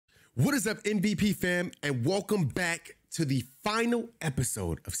What is up, MVP fam, and welcome back to the final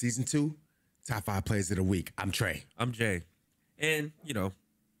episode of season 2, Top 5 Players of the Week. I'm Trey. I'm Jay. And, you know,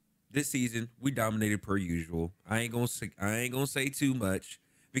 this season we dominated per usual. I ain't gonna say too much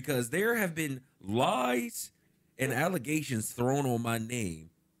because there have been lies and allegations thrown on my name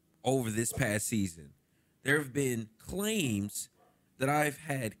over this past season. There have been claims that I've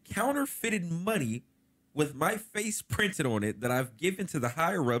had counterfeited money with my face printed on it that I've given to the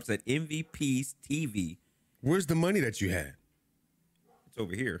higher-ups at MVP's TV. Where's the money that you had? It's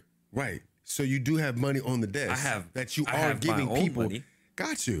over here. Right. So you do have money on the desk. I have that you I are have giving my own people. Money.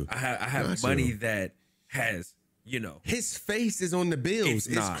 Got you. I have money that has, you know. His face is on the bills.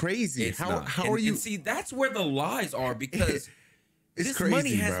 It's crazy. How are you? And see, that's where the lies are because this crazy,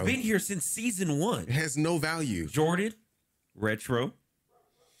 money has bro. been here since season 1. It has no value. Jordan, retro.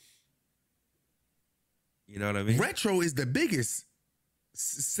 You know what I mean? Retro is the biggest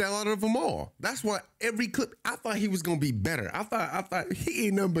sellout of them all. That's why every clip, I thought he was gonna be better. I thought he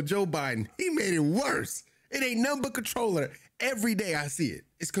ain't nothing but Joe Biden. He made it worse. It ain't nothing but controller. Every day I see it.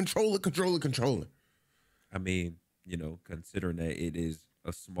 It's controller. I mean, you know, considering that it is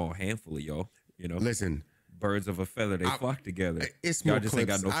a small handful of y'all, you know. Listen, birds of a feather, they flock together. It's more just clips.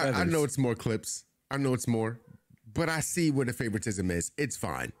 ain't got no feathers. I know it's more clips. I know it's more, but I see where the favoritism is. It's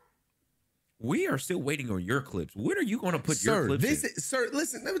fine. We are still waiting on your clips. When are you going to put your clips in? Sir,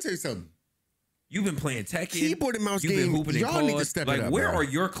 listen, let me tell you something. You've been playing Tekken. Keyboard and mouse You've game. been hooping Y'all in need to cards. step like, it up, where bro. are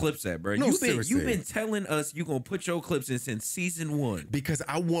your clips at, bro? No, You've been telling us you're going to put your clips in since season 1. Because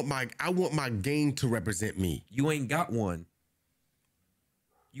I want my game to represent me. You ain't got one.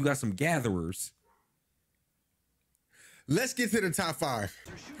 You got some gatherers. Let's get to the top 5.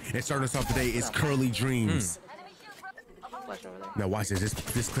 And starting us off today is Curly Dreams. Now watch this.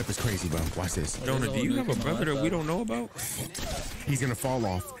 This clip is crazy, bro. Watch this. Jonah, do you have a brother that we don't know about? He's gonna fall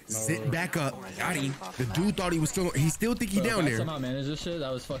off. Sit back up. Got him. The dude thought he was still. He still think he down there. Somehow managed this shit.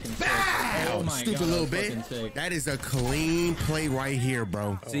 That was fucking sick. Bow! Oh my Stupid God, little that was fucking bit. sick. That is a clean play right here,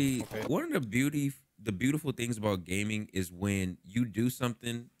 bro. See, one of the beautiful things about gaming is when you do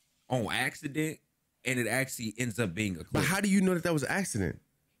something on accident and it actually ends up being a clip. But how do you know that was an accident?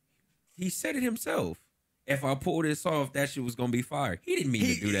 He said it himself. If I pull this off, that shit was gonna be fire. He didn't mean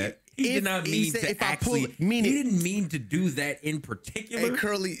to do that. He did not mean to actually. He didn't mean to do that in particular. Hey,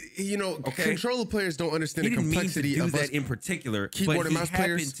 Curly, you know, controller players don't understand the complexity he didn't mean to do of that in particular. keyboard and mouse players. He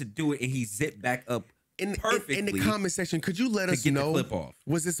players. happened to do it, and he zipped back up perfectly. In the comment section, could you let us know? The clip off.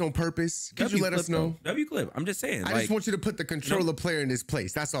 Was this on purpose? Could you let us know? W clip. I'm just saying. I just want you to put the controller player in his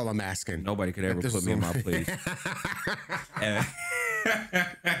place. That's all I'm asking. Nobody could ever put me in my place.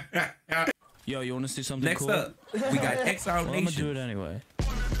 Yo, you want to see something Next cool? up, we got Exile Well, I'm Nation. gonna do it anyway.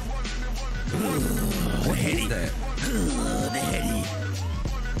 What is that?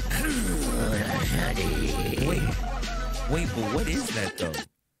 Wait, but what is that though?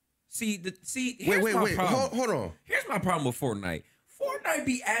 Here's my problem. Hold on. Here's my problem with Fortnite. Fortnite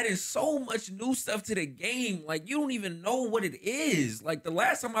be adding so much new stuff to the game, like you don't even know what it is. Like the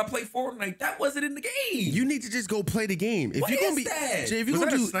last time I played Fortnite, that wasn't in the game. You need to just go play the game. If What you're is gonna be, that? Jay, if you're Was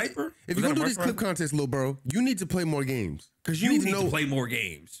gonna that a do sniper? if Was you're gonna that a do this mark clip contest, little bro, you need to play more games because you need to know. play more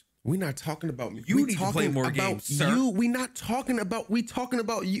games. We're not talking about me. You need to play more games, sir. We're not talking about. We talking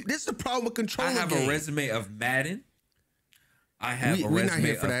about you. This is the problem with controller. I have games. a resume of Madden. I have a We're resume not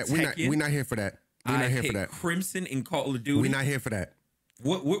here for of that. Tekken. We're not here for that. We're not here for that. Crimson in Call of Duty. We're not here for that.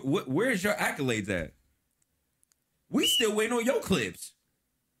 Where's your accolades at? We still waiting on your clips.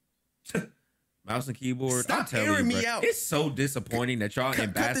 Mouse and keyboard. Stop I'm telling airing you, me bro, out. it's so disappointing that y'all Cut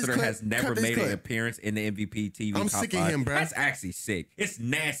this ambassador clip. has never Cut this made an clip. appearance in the MVP TV I'm top sick of 5. him, bro. That's actually sick. It's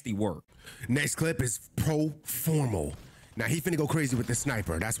nasty work. Next clip is Pro Formal. Now he finna go crazy with the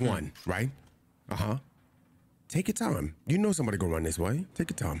sniper. That's one, right? Take your time. You know somebody gonna run this way.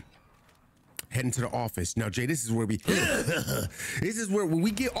 Take your time. Heading to the office. Now, Jay, this is where we. This is where when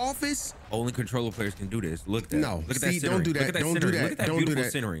we get office. Only controller players can do this. Look at that. No, Look at see, that don't do scenery. that. Look at Don't do scenery. that. Look at that Don't do beautiful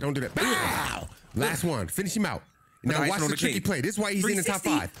that. scenery. Don't do that. Bow! Last one. Finish him out. Now watch the tricky play. This is why he's in the top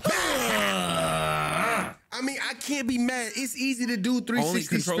 5. I mean, I can't be mad. It's easy to do 360 Only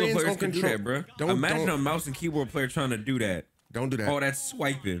controller spins players on can do control. that, bro. Imagine a mouse and keyboard player trying to do that. Don't do that. Oh, that's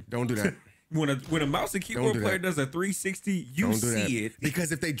swiping. Don't do that. When a mouse and keyboard player does a 360, you Don't do see that. it.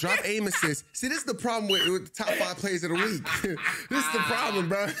 Because if they drop aim assist, see, this is the problem with the top 5 players of the week. This is the problem,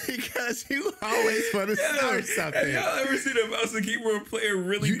 bro. Because you always want to start something. Have y'all ever seen a mouse and keyboard player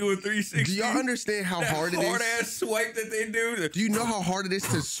really do a 360? Do y'all understand how hard it is? Hard ass swipe that they do. Do you know how hard it is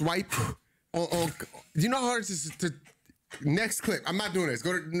to swipe on do you know how hard it is to next clip? I'm not doing this.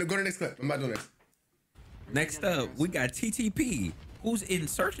 Go to next clip. I'm not doing this. Next up, we got TTP. who's in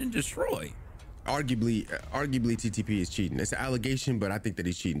search and destroy. Arguably, TTP is cheating. It's an allegation, but I think that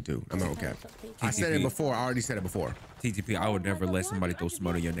he's cheating too. I'm not okay. I said it before. I already said it before. TTP, I would never let somebody throw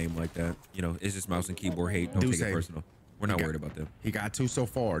smoke on your name like that. You know, it's just mouse and keyboard hate. Don't take it personal. We're not worried about them. He got 2 so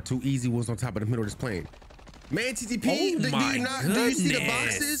far. 2 easy ones on top of the middle of this plane. Man, TTP, Oh do you see the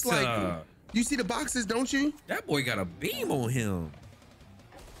boxes? Like, you see the boxes, don't you? That boy got a beam on him.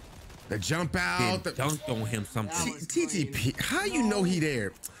 The jump out. Then dunked on him something. TTP, how you know he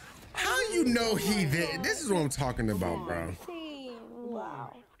there? How you know he there? This is what I'm talking about, bro.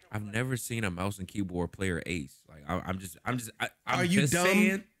 Wow. I've never seen a mouse and keyboard player ace. Like I'm just Are you just dumb?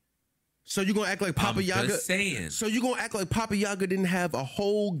 saying. So you gonna act like Papa Yaga? Just saying. So you gonna act like Papa Yaga didn't have a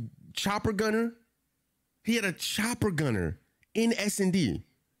whole chopper gunner? He had a chopper gunner in S&D.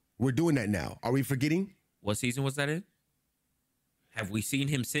 We're doing that now. Are we forgetting? What season was that in? Have we seen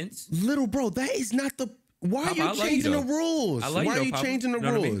him since? Little bro, that is not the. Why are you changing the rules? Why are you changing the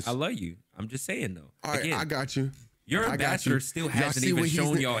rules? I love you. I'm just saying though. All right, I got you. Your ambassador still hasn't even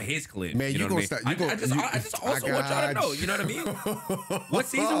shown y'all his clip. Man, you gonna start. I just also want y'all to know. You know what I mean? What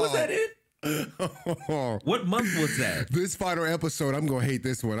season was that in? What month was that? This final episode, I'm gonna hate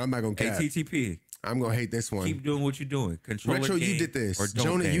this one. I'm not gonna cap. Hey, TTP. I'm gonna hate this one. Keep doing what you're doing. Control Retro, game you did this. or don't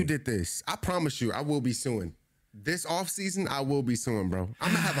Jonah, game. you did this. I promise you, I will be suing. This off season, I will be suing, bro.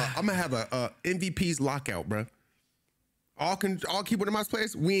 I'm gonna have a MVP's lockout, bro. All keyboard and mouse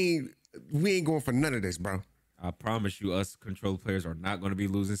players, we ain't going for none of this, bro. I promise you, us control players are not going to be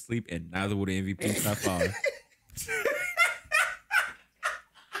losing sleep, and neither will the MVP top 5.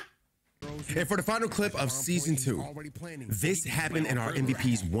 And for the final clip of season 2, this happened in our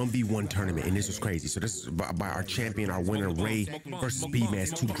MVP's 1v1 tournament, and this was crazy. So this is by our champion, our winner, Ray versus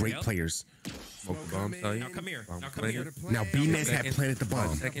B-Maz, 2 great players. Smoke the bomb, tell you. Now come here. Now come here. Now B-Maz had planted the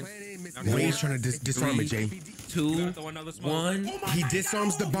bomb. Ray's trying to disarm it, Jay. 2, 1. He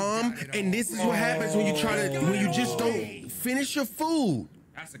disarms the bomb, and this is what happens when you just don't finish your food.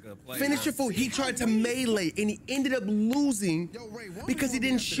 That's a good play. Finish your food. He tried to melee, and he ended up losing because he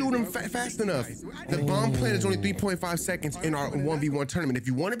didn't shoot him fast enough. The bomb plan is only 3.5 seconds in our 1v1 tournament. If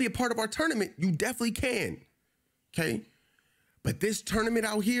you want to be a part of our tournament, you definitely can. Okay? But this tournament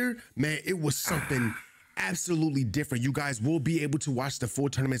out here, man, it was something absolutely different. You guys will be able to watch the full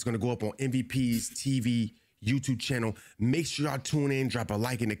tournament. It's going to go up on MVP's TV YouTube channel. Make sure y'all tune in. Drop a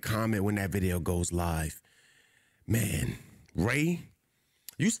like in the comment when that video goes live. Man, Ray,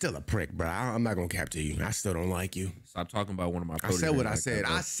 you still a prick, bro. I'm not gonna cap to you. I still don't like you. Stop talking about one of my I proteges. said what I like said.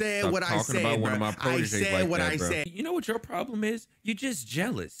 that, I said what I Stop said, talking about one bro. of my proteges I said like what that, I bro. said. You know what your problem is? You're just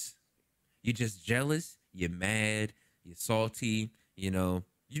jealous. You're just jealous. You're mad. You're salty. You know,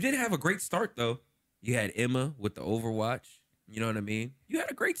 you did have a great start, though. You had Emma with the Overwatch. You know what I mean? You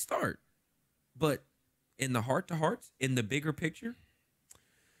had a great start. But in the heart-to-hearts, in the bigger picture,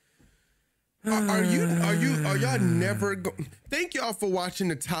 Are y'all never thank y'all for watching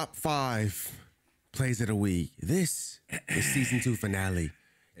the top 5 plays of the week. This is season 2 finale.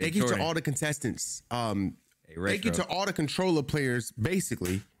 Thank you to all the contestants. Thank you to all the controller players,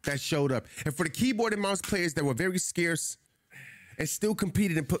 basically, that showed up. And for the keyboard and mouse players that were very scarce and still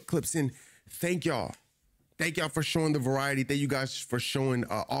competed and put clips in, thank y'all. Thank y'all for showing the variety. Thank you guys for showing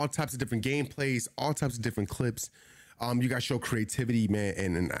all types of different gameplays, all types of different clips. You guys show creativity, man,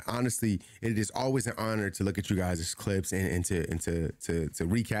 and honestly, it is always an honor to look at you guys' clips and to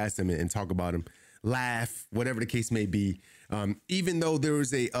recast them and talk about them, laugh, whatever the case may be. Even though there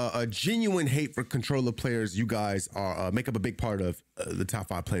is a genuine hate for controller players, you guys are make up a big part of the top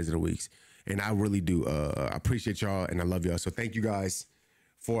 5 plays of the weeks, and I really do appreciate y'all and I love y'all. So thank you guys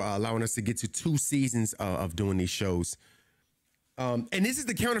for allowing us to get to 2 seasons of doing these shows. And this is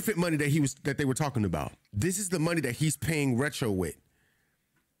the counterfeit money that they were talking about. This is the money that he's paying Retro with.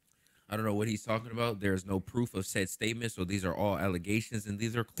 I don't know what he's talking about. There's no proof of said statement, so these are all allegations and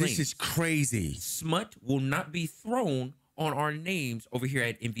these are claims. This is crazy. Smut will not be thrown on our names over here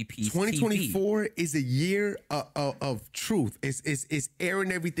at MVP. 2024 is a year of truth. It's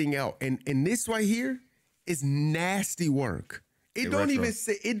airing everything out, and this right here is nasty work. It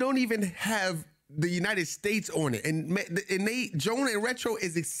don't even have the United States on it, and Jonah and Retro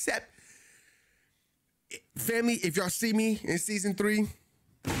is accept. Family, if y'all see me in season 3,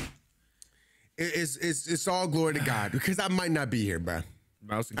 it's all glory to God, because I might not be here, bro.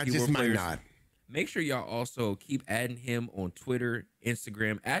 Mouse and I keyboard just players, might not. Make sure y'all also keep adding him on Twitter,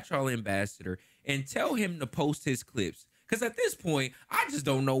 Instagram, at y'all ambassador, and tell him to post his clips. Because at this point, I just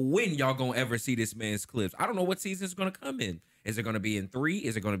don't know when y'all gonna ever see this man's clips. I don't know what season it's gonna come in. Is it gonna be in 3?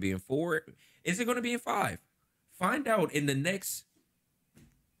 Is it gonna be in 4? Is it gonna be in 5? Find out in the next.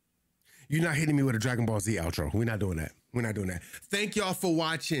 You're not hitting me with a Dragon Ball Z outro. We're not doing that. We're not doing that. Thank y'all for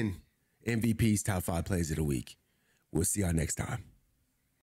watching MVP's Top 5 Plays of the Week. We'll see y'all next time.